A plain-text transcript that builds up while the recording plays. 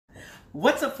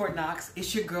What's up, Fort Knox?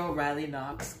 It's your girl, Riley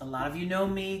Knoxx. A lot of you know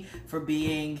me for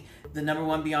being the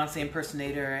 #1 Beyonce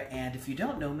impersonator, and if you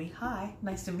don't know me, hi,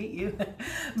 nice to meet you.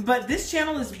 But this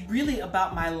channel is really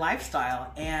about my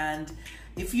lifestyle, and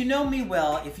if you know me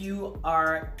well, if you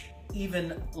are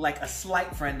even like a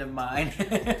slight friend of mine,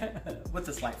 what's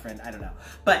a slight friend? I don't know.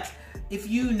 But if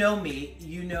you know me,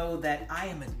 you know that I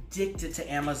am addicted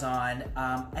to Amazon,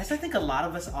 as I think a lot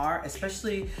of us are,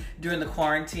 especially during the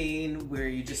quarantine where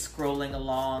you're just scrolling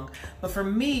along. But for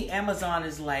me, Amazon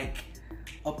is like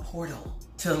a portal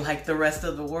to like the rest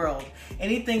of the world.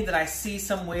 Anything that I see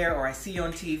somewhere or I see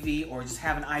on TV or just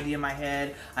have an idea in my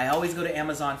head, I always go to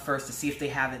Amazon first to see if they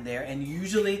have it there. And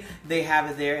usually they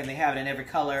have it there and they have it in every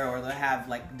color, or they'll have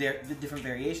like the different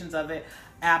variations of it.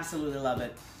 Absolutely love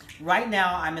it. Right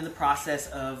now I'm in the process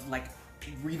of like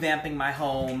revamping my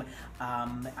home.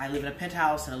 I live in a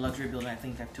penthouse in a luxury building. I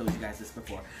think I've told you guys this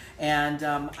before. And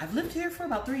I've lived here for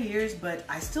about 3 years, but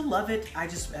I still love it. I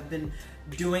just have been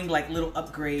doing like little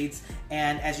upgrades.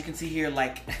 And as you can see here,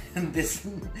 like this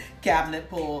cabinet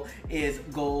pull is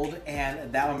gold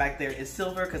and that one back there is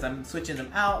silver because I'm switching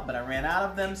them out, but I ran out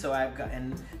of them. So I've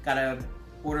gotta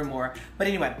order more. But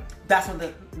anyway, that's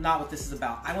not what this is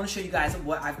about. I want to show you guys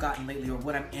what I've gotten lately or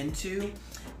what I'm into.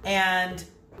 And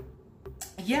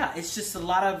yeah, it's just a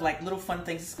lot of like little fun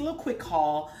things. It's a little quick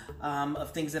haul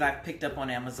of things that I've picked up on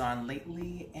Amazon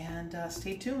lately, and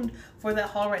stay tuned for that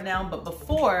haul right now. But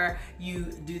before you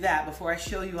do that, before I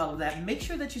show you all of that, make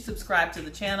sure that you subscribe to the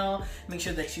channel, make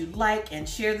sure that you like and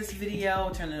share this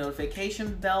video, turn the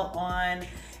notification bell on,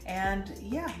 and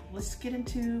yeah, let's get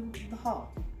into the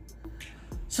haul.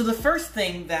 So the first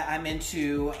thing that I'm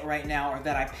into right now, or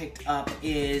that I picked up,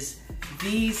 is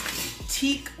these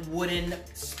teak wooden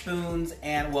spoons,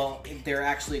 and well, they're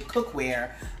actually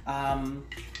cookware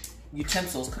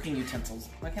utensils, cooking utensils.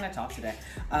 Why can't I talk today?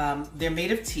 They're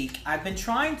made of teak. I've been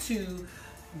trying to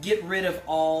get rid of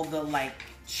all the like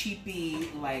cheapy,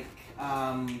 like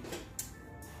I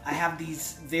have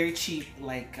these very cheap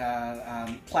like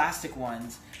plastic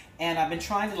ones, and I've been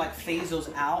trying to like phase those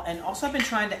out, and also I've been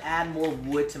trying to add more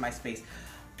wood to my space.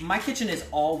 My kitchen is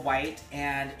all white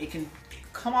and it can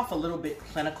come off a little bit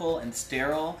clinical and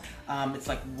sterile. It's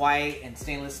like white and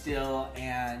stainless steel,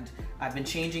 and I've been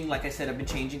changing, like I said, I've been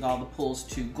changing all the pulls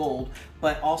to gold,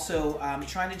 but also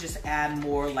trying to just add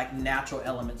more like natural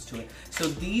elements to it. So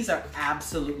these are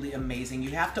absolutely amazing.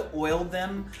 You have to oil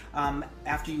them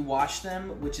after you wash them,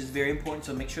 which is very important,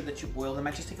 so make sure that you oil them.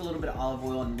 I just take a little bit of olive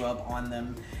oil and rub on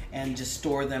them and just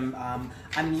store them.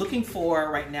 I'm looking for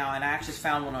right now, and I actually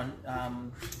found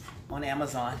one on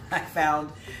Amazon. I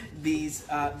found these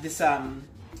this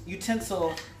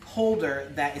utensil holder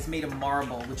that is made of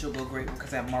marble, which will go great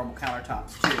because I have marble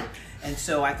countertops too. And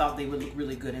so I thought they would look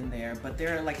really good in there. But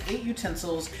there are like 8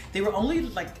 utensils. They were only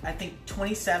like, I think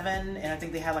 27, and I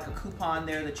think they had like a coupon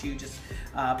there that you just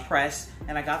press.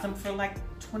 And I got them for like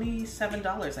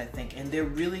 $27, I think. And they're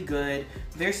really good.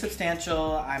 They're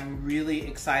substantial. I'm really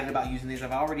excited about using these.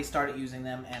 I've already started using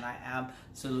them and I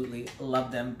absolutely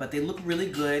love them. But they look really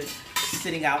good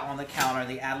sitting out on the counter.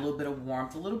 They add a little bit of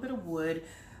warmth, a little bit of wood.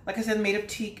 Like I said, made of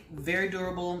teak, very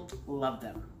durable, love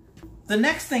them. The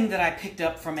next thing that I picked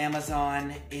up from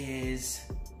Amazon is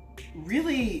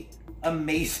really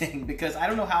amazing because I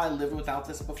don't know how I lived without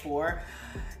this before.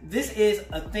 This is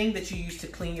a thing that you use to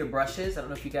clean your brushes. I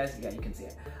don't know if you guys, yeah, you can see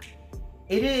it.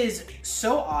 It is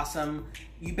so awesome.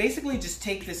 You basically just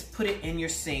take this, put it in your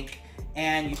sink,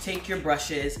 and you take your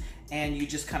brushes and you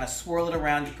just kind of swirl it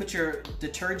around. You put your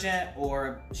detergent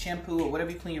or shampoo or whatever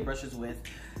you clean your brushes with.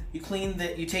 You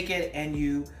take it and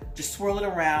you just swirl it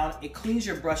around. It cleans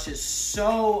your brushes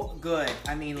so good.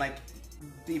 I mean, like,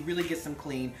 it really gets them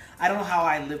clean. I don't know how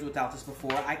I lived without this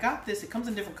before. I got this, it comes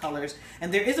in different colors,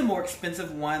 and there is a more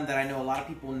expensive one that I know a lot of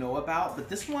people know about, but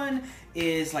this one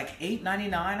is like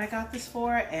 $8.99 I got this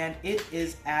for, and it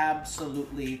is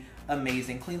absolutely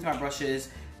amazing. Cleans my brushes.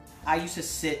 I used to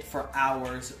sit for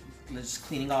hours just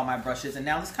cleaning all my brushes, and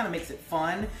now this kind of makes it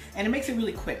fun, and it makes it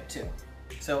really quick too.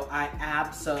 So I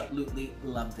absolutely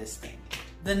love this thing.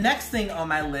 The next thing on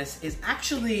my list is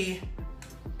actually,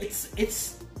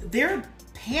 they're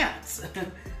pants.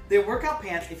 They're workout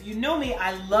pants. If you know me,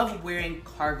 I love wearing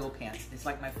cargo pants. It's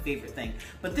like my favorite thing.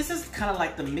 But this is kind of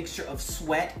like the mixture of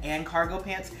sweat and cargo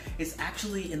pants. It's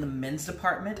actually in the men's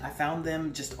department. I found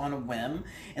them just on a whim.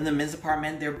 In the men's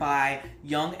department, they're by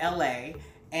Young LA,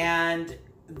 and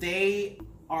they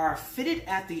are fitted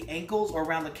at the ankles or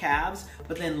around the calves,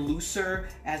 but then looser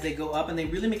as they go up, and they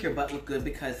really make your butt look good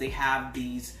because they have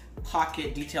these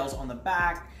pocket details on the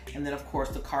back, and then of course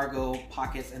the cargo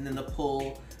pockets, and then the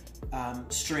pull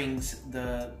strings,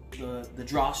 the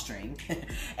drawstring,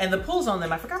 and the pulls on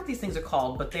them. I forgot what these things are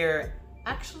called, but they're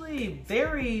actually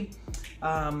very,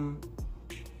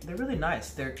 they're really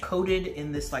nice. They're coated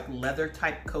in this like leather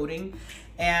type coating,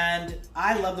 and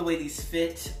I love the way these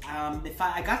fit.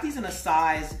 I got these in a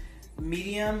size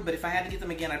medium, but if I had to get them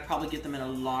again, I'd probably get them in a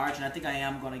large, and I think I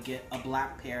am going to get a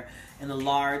black pair in the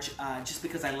large, just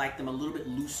because I like them a little bit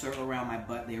looser around my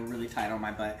butt. They're really tight on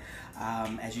my butt,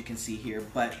 as you can see here,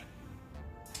 but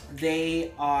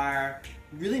they are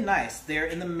really nice. They're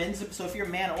in the men's, so if you're a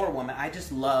man or a woman, I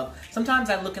just love, sometimes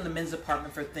I look in the men's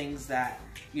department for things that,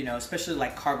 you know, especially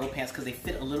like cargo pants, because they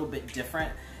fit a little bit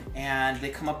different and they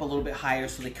come up a little bit higher,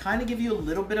 so they kind of give you a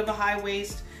little bit of a high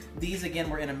waist. These again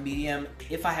were in a medium.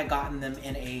 If I had gotten them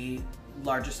in a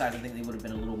larger size, I think they would have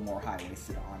been a little more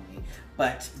high-waisted on me,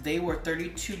 but they were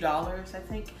 $32, I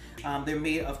think. They're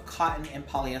made of cotton and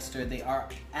polyester. They are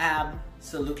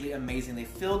absolutely amazing. They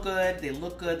feel good, they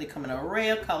look good, they come in an array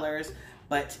of colors,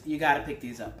 but you gotta pick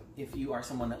these up if you are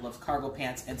someone that loves cargo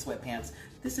pants and sweatpants.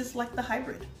 This is like the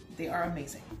hybrid. They are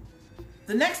amazing.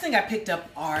 The next thing I picked up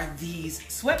are these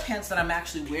sweatpants that I'm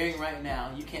actually wearing right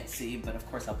now. You can't see, but of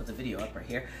course I'll put the video up right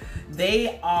here.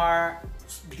 They are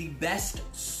the best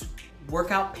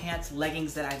workout pants,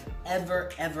 leggings that I've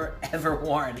ever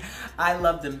worn. I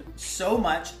love them so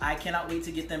much. I cannot wait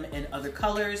to get them in other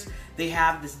colors. They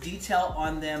have this detail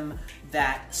on them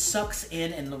that sucks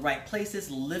in the right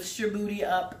places, lifts your booty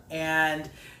up, and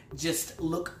just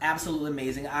look absolutely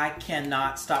amazing. I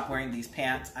cannot stop wearing these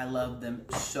pants. I love them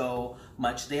so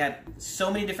much. They have so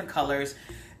many different colors.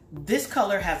 This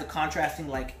color has a contrasting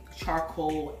like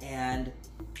charcoal and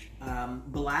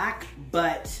black,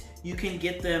 but you can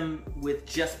get them with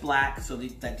just black, so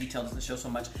that detail doesn't show so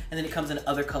much. And then it comes in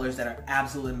other colors that are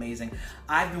absolutely amazing.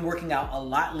 I've been working out a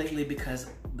lot lately because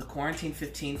the quarantine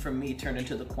 15 for me turned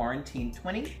into the quarantine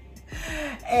 20.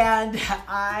 And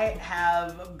I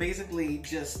have basically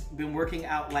just been working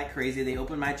out like crazy. They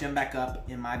opened my gym back up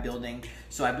in my building,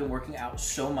 so I've been working out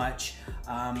so much.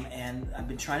 And I've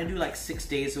been trying to do like 6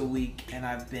 days a week, and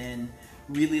I've been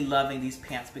really loving these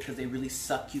pants because they really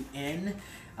suck you in.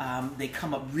 They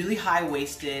come up really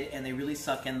high-waisted and they really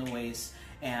suck in the waist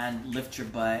and lift your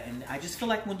butt. And I just feel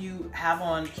like when you have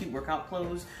on cute workout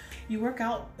clothes, you work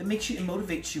out, it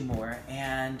motivates you more.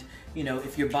 And you know,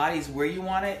 if your body's where you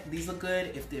want it, these look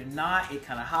good. If they're not, it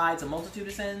kind of hides a multitude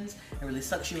of sins and really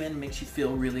sucks you in, makes you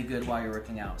feel really good while you're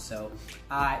working out. So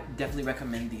I definitely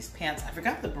recommend these pants. I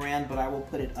forgot the brand, but I will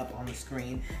put it up on the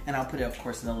screen, and I'll put it, of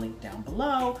course, in the link down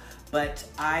below. But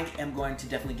I am going to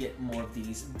definitely get more of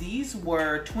these. These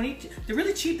were they're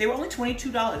really cheap. They were only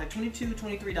 $22, like $22,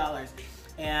 $23.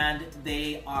 And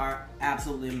they are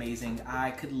absolutely amazing.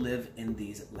 I could live in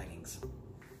these leggings.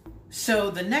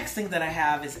 So the next thing that I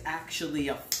have is actually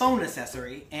a phone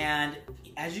accessory, and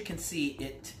as you can see,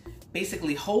 it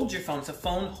basically holds your phone. It's a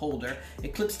phone holder.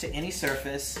 It clips to any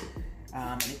surface.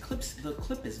 The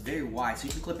clip is very wide, so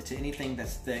you can clip it to anything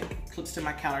that's thick. It clips to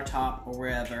my countertop or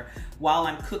wherever. While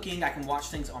I'm cooking, I can watch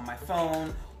things on my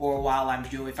phone, or while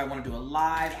if I want to do a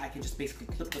live, I can just basically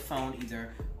clip the phone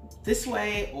either this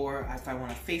way, or if I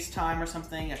want to FaceTime or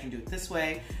something, I can do it this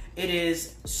way. It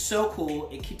is so cool.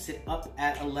 It keeps it up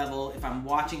at a level. If I'm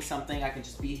watching something, I can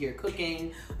just be here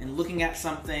cooking and looking at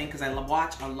something, because I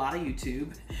watch a lot of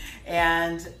YouTube,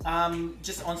 and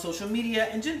just on social media,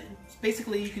 and just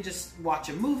basically you can just watch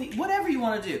a movie, whatever you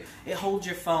want to do. It holds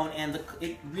your phone, and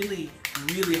it really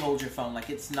holds your phone, like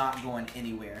it's not going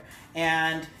anywhere.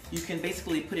 And you can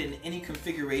basically put it in any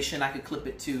configuration. I could clip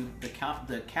it to the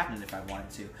cabinet if I wanted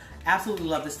to. Absolutely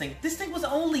love this thing. This thing was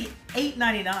only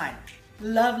 $8.99.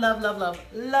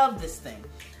 Love this thing.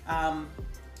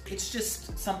 It's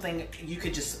just something you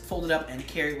could just fold it up and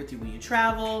carry it with you when you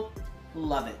travel.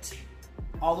 Love it.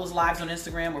 All those lives on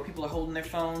Instagram where people are holding their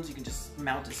phones, you can just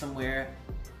mount it somewhere.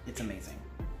 It's amazing.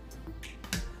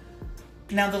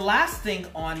 Now the last thing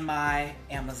on my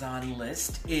Amazon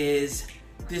list is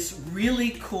this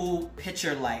really cool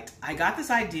picture light. I got this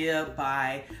idea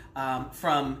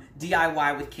from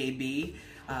DIY with KB.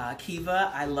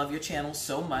 Kiva, I love your channel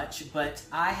so much, but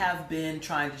I have been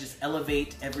trying to just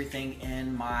elevate everything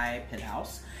in my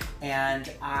penthouse, and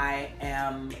I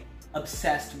am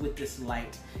obsessed with this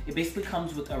light. It basically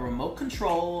comes with a remote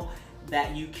control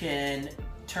that you can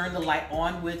turn the light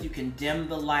on with. You can dim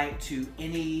the light to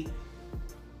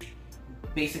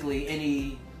basically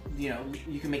any, you know,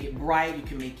 you can make it bright, you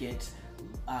can make it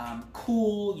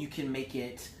cool, you can make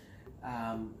it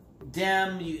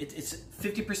dim, it's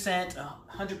 50%,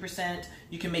 100%.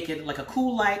 You can make it like a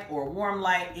cool light or a warm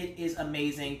light. It is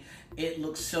amazing. It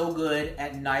looks so good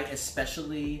at night,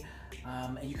 especially.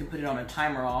 And you can put it on a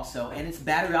timer also, and it's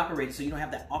battery operated, so you don't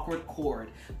have that awkward cord.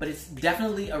 But it's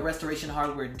definitely a Restoration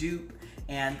Hardware dupe,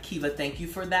 and Kiva, thank you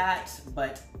for that.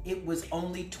 But it was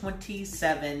only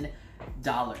 $27,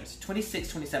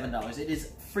 $27. It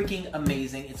is freaking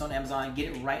amazing. It's on Amazon.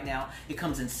 Get it right now. It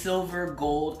comes in silver,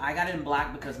 gold. I got it in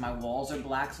black because my walls are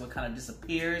black, so it kind of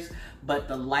disappears. But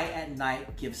the light at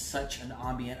night gives such an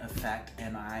ambient effect,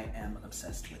 and I am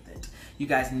obsessed with it. You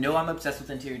guys know I'm obsessed with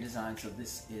interior design, so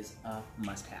this is a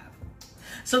must-have.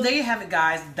 So there you have it,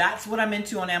 guys. That's what I'm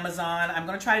into on Amazon. I'm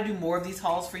going to try to do more of these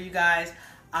hauls for you guys.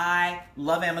 I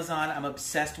love Amazon. I'm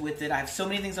obsessed with it. I have so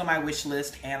many things on my wish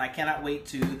list, and I cannot wait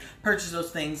to purchase those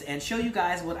things and show you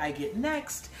guys what I get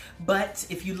next. But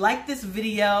if you like this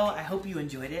video, I hope you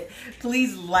enjoyed it.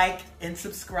 Please like and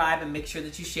subscribe, and make sure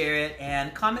that you share it,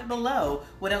 and comment below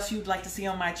what else you'd like to see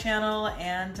on my channel.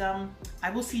 And I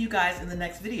will see you guys in the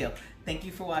next video. Thank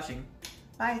you for watching.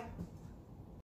 Bye.